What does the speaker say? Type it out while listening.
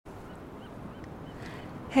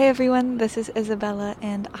Hey everyone, this is Isabella,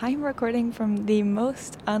 and I'm recording from the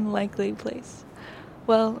most unlikely place.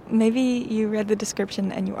 Well, maybe you read the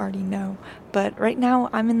description and you already know, but right now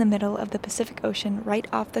I'm in the middle of the Pacific Ocean right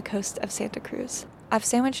off the coast of Santa Cruz. I've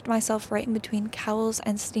sandwiched myself right in between Cowell's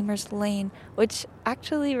and Steamer's Lane, which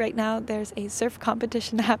actually right now there's a surf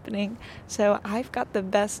competition happening, so I've got the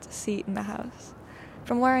best seat in the house.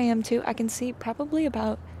 From where I am too, I can see probably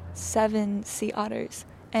about 7 sea otters.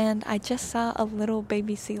 And I just saw a little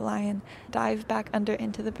baby sea lion dive back under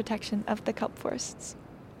into the protection of the kelp forests.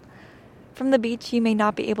 From the beach, you may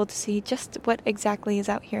not be able to see just what exactly is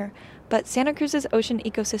out here, but Santa Cruz's ocean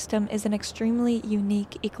ecosystem is an extremely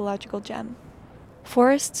unique ecological gem.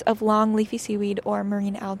 Forests of long leafy seaweed or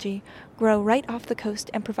marine algae grow right off the coast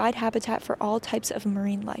and provide habitat for all types of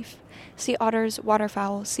marine life: sea otters,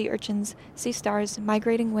 waterfowl, sea urchins, sea stars,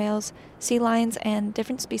 migrating whales, sea lions, and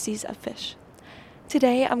different species of fish.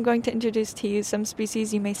 Today, I'm going to introduce to you some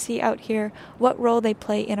species you may see out here, what role they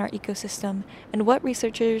play in our ecosystem, and what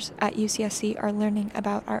researchers at UCSC are learning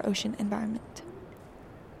about our ocean environment.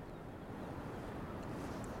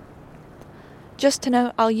 Just to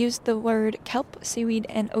note, I'll use the word kelp, seaweed,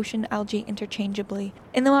 and ocean algae interchangeably.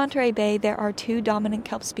 In the Monterey Bay, there are 2 dominant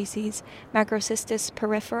kelp species, Macrocystis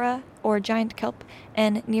porifera, or giant kelp,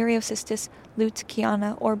 and Nereocystis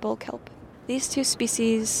lutekiana, or bull kelp. These 2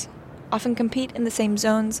 species often compete in the same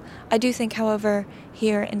zones. I do think, however,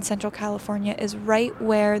 here in Central California is right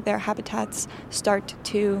where their habitats start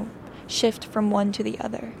to shift from one to the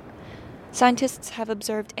other. Scientists have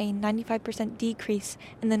observed a 95% decrease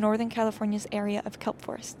in the Northern California's area of kelp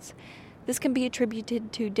forests. This can be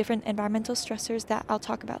attributed to different environmental stressors that I'll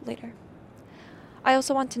talk about later. I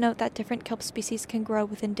also want to note that different kelp species can grow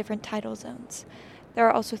within different tidal zones. There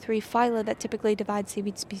are also 3 phyla that typically divide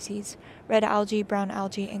seaweed species: red algae, brown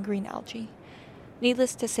algae, and green algae.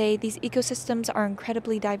 Needless to say, these ecosystems are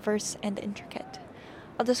incredibly diverse and intricate.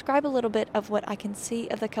 I'll describe a little bit of what I can see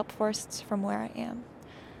of the kelp forests from where I am.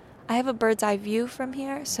 I have a bird's eye view from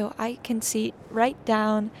here, so I can see right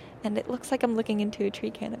down, and it looks like I'm looking into a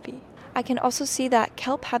tree canopy. I can also see that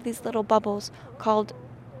kelp have these little bubbles called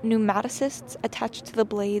pneumatocysts attached to the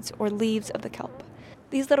blades or leaves of the kelp.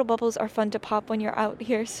 These little bubbles are fun to pop when you're out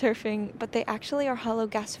here surfing, but they actually are hollow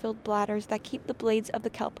gas-filled bladders that keep the blades of the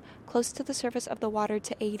kelp close to the surface of the water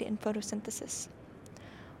to aid in photosynthesis.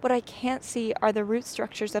 What I can't see are the root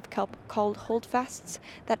structures of kelp called holdfasts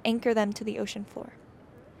that anchor them to the ocean floor.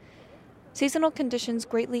 Seasonal conditions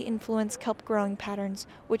greatly influence kelp growing patterns,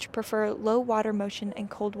 which prefer low water motion and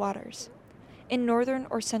cold waters. In northern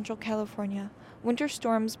or central California, winter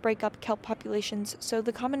storms break up kelp populations, so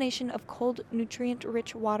the combination of cold,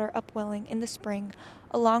 nutrient-rich water upwelling in the spring,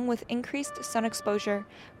 along with increased sun exposure,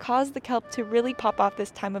 cause the kelp to really pop off this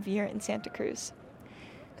time of year in Santa Cruz.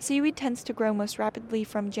 Seaweed tends to grow most rapidly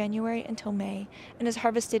from January until May, and is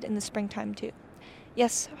harvested in the springtime too.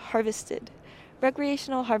 Yes, harvested.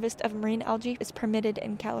 Recreational harvest of marine algae is permitted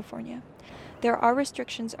in California. There are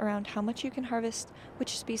restrictions around how much you can harvest,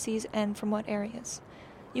 which species, and from what areas.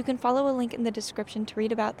 You can follow a link in the description to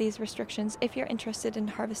read about these restrictions if you're interested in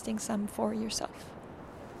harvesting some for yourself.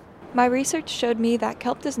 My research showed me that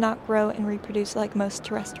kelp does not grow and reproduce like most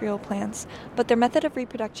terrestrial plants, but their method of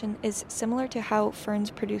reproduction is similar to how ferns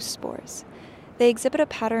produce spores. They exhibit a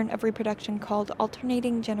pattern of reproduction called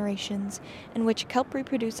alternating generations, in which kelp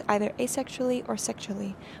reproduce either asexually or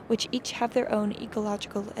sexually, which each have their own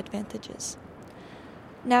ecological advantages.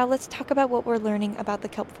 Now let's talk about what we're learning about the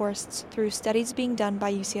kelp forests through studies being done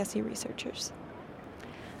by UCSC researchers.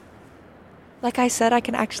 Like I said, I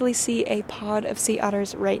can actually see a pod of sea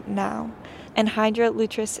otters right now, Anhydra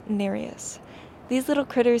lutris nereus. These little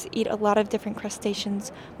critters eat a lot of different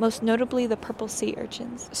crustaceans, most notably the purple sea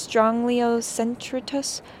urchins,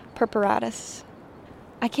 Strongliocentritus purpuratus.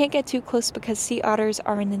 I can't get too close because sea otters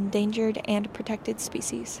are an endangered and protected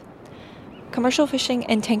species. Commercial fishing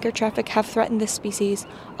and tanker traffic have threatened this species,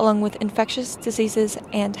 along with infectious diseases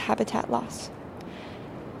and habitat loss.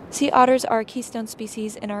 Sea otters are a keystone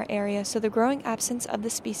species in our area, so the growing absence of the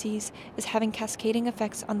species is having cascading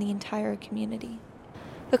effects on the entire community.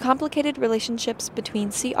 The complicated relationships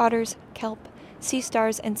between sea otters, kelp, sea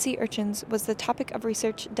stars, and sea urchins was the topic of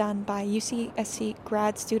research done by UCSC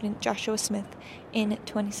grad student Joshua Smith in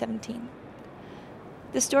 2017.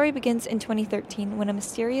 The story begins in 2013 when a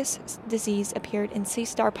mysterious disease appeared in sea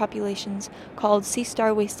star populations called sea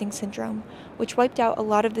star wasting syndrome, which wiped out a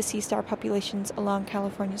lot of the sea star populations along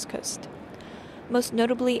California's coast. Most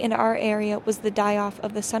notably in our area was the die-off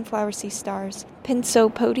of the sunflower sea stars,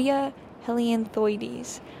 Pinsopodia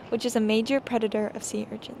helianthoides, which is a major predator of sea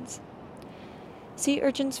urchins. Sea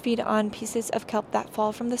urchins feed on pieces of kelp that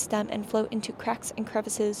fall from the stem and float into cracks and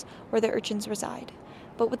crevices where the urchins reside.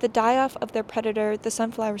 But with the die-off of their predator, the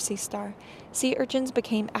sunflower sea star, sea urchins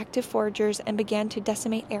became active foragers and began to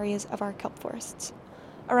decimate areas of our kelp forests.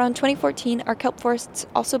 Around 2014, our kelp forests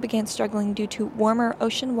also began struggling due to warmer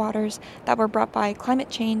ocean waters that were brought by climate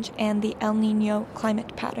change and the El Niño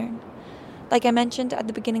climate pattern. Like I mentioned at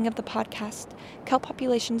the beginning of the podcast, kelp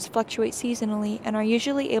populations fluctuate seasonally and are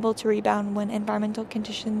usually able to rebound when environmental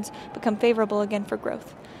conditions become favorable again for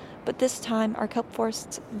growth. But this time, our kelp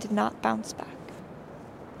forests did not bounce back.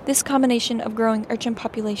 This combination of growing urchin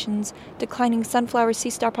populations, declining sunflower sea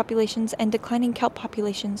star populations, and declining kelp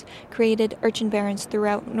populations created urchin barrens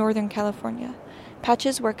throughout Northern California,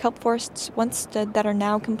 patches where kelp forests once stood that are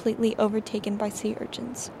now completely overtaken by sea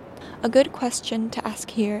urchins. A good question to ask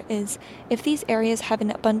here is, if these areas have an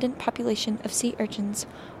abundant population of sea urchins,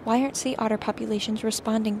 why aren't sea otter populations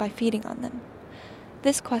responding by feeding on them?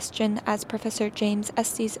 This question, as Professor James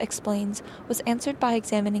Estes explains, was answered by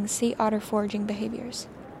examining sea otter foraging behaviors.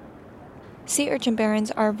 Sea urchin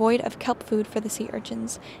barrens are void of kelp food for the sea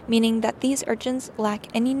urchins, meaning that these urchins lack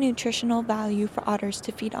any nutritional value for otters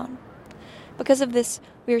to feed on. Because of this,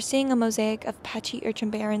 we are seeing a mosaic of patchy urchin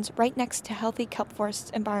barrens right next to healthy kelp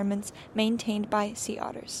forest environments maintained by sea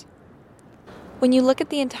otters. When you look at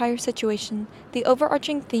the entire situation, the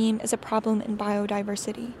overarching theme is a problem in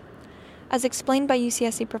biodiversity. As explained by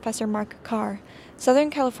UCSC Professor Mark Carr, Southern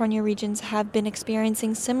California regions have been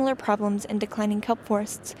experiencing similar problems in declining kelp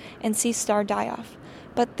forests and sea star die-off,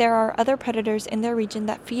 but there are other predators in their region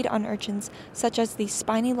that feed on urchins, such as the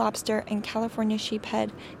spiny lobster and California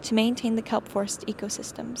sheephead, to maintain the kelp forest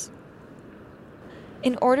ecosystems.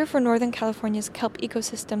 In order for Northern California's kelp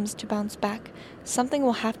ecosystems to bounce back, something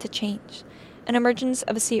will have to change. An emergence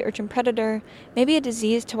of a sea urchin predator, maybe a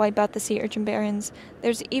disease to wipe out the sea urchin barrens.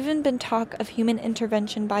 There's even been talk of human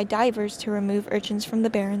intervention by divers to remove urchins from the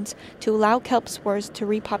barrens to allow kelp spores to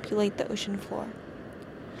repopulate the ocean floor.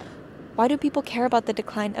 Why do people care about the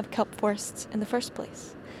decline of kelp forests in the first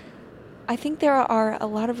place? I think there are a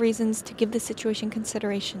lot of reasons to give the situation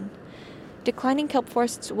consideration. Declining kelp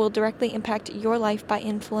forests will directly impact your life by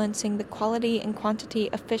influencing the quality and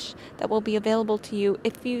quantity of fish that will be available to you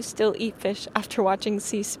if you still eat fish after watching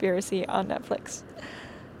Seaspiracy on Netflix.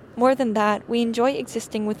 More than that, we enjoy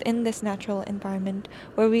existing within this natural environment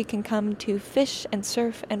where we can come to fish and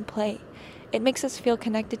surf and play. It makes us feel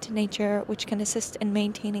connected to nature, which can assist in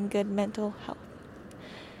maintaining good mental health.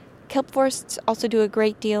 Kelp forests also do a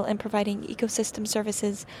great deal in providing ecosystem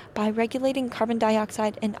services by regulating carbon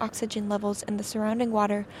dioxide and oxygen levels in the surrounding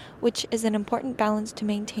water, which is an important balance to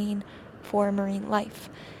maintain for marine life.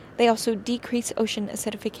 They also decrease ocean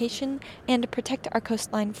acidification and protect our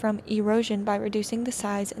coastline from erosion by reducing the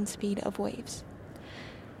size and speed of waves.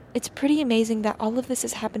 It's pretty amazing that all of this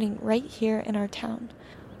is happening right here in our town.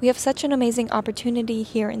 We have such an amazing opportunity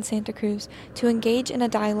here in Santa Cruz to engage in a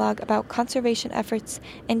dialogue about conservation efforts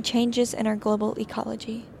and changes in our global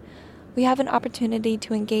ecology. We have an opportunity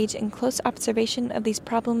to engage in close observation of these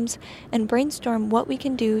problems and brainstorm what we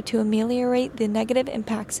can do to ameliorate the negative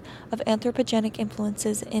impacts of anthropogenic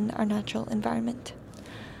influences in our natural environment.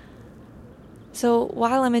 So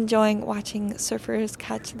while I'm enjoying watching surfers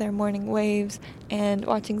catch their morning waves and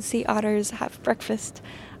watching sea otters have breakfast,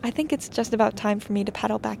 I think it's just about time for me to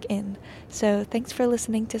paddle back in. So thanks for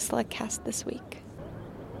listening to Slugcast this week.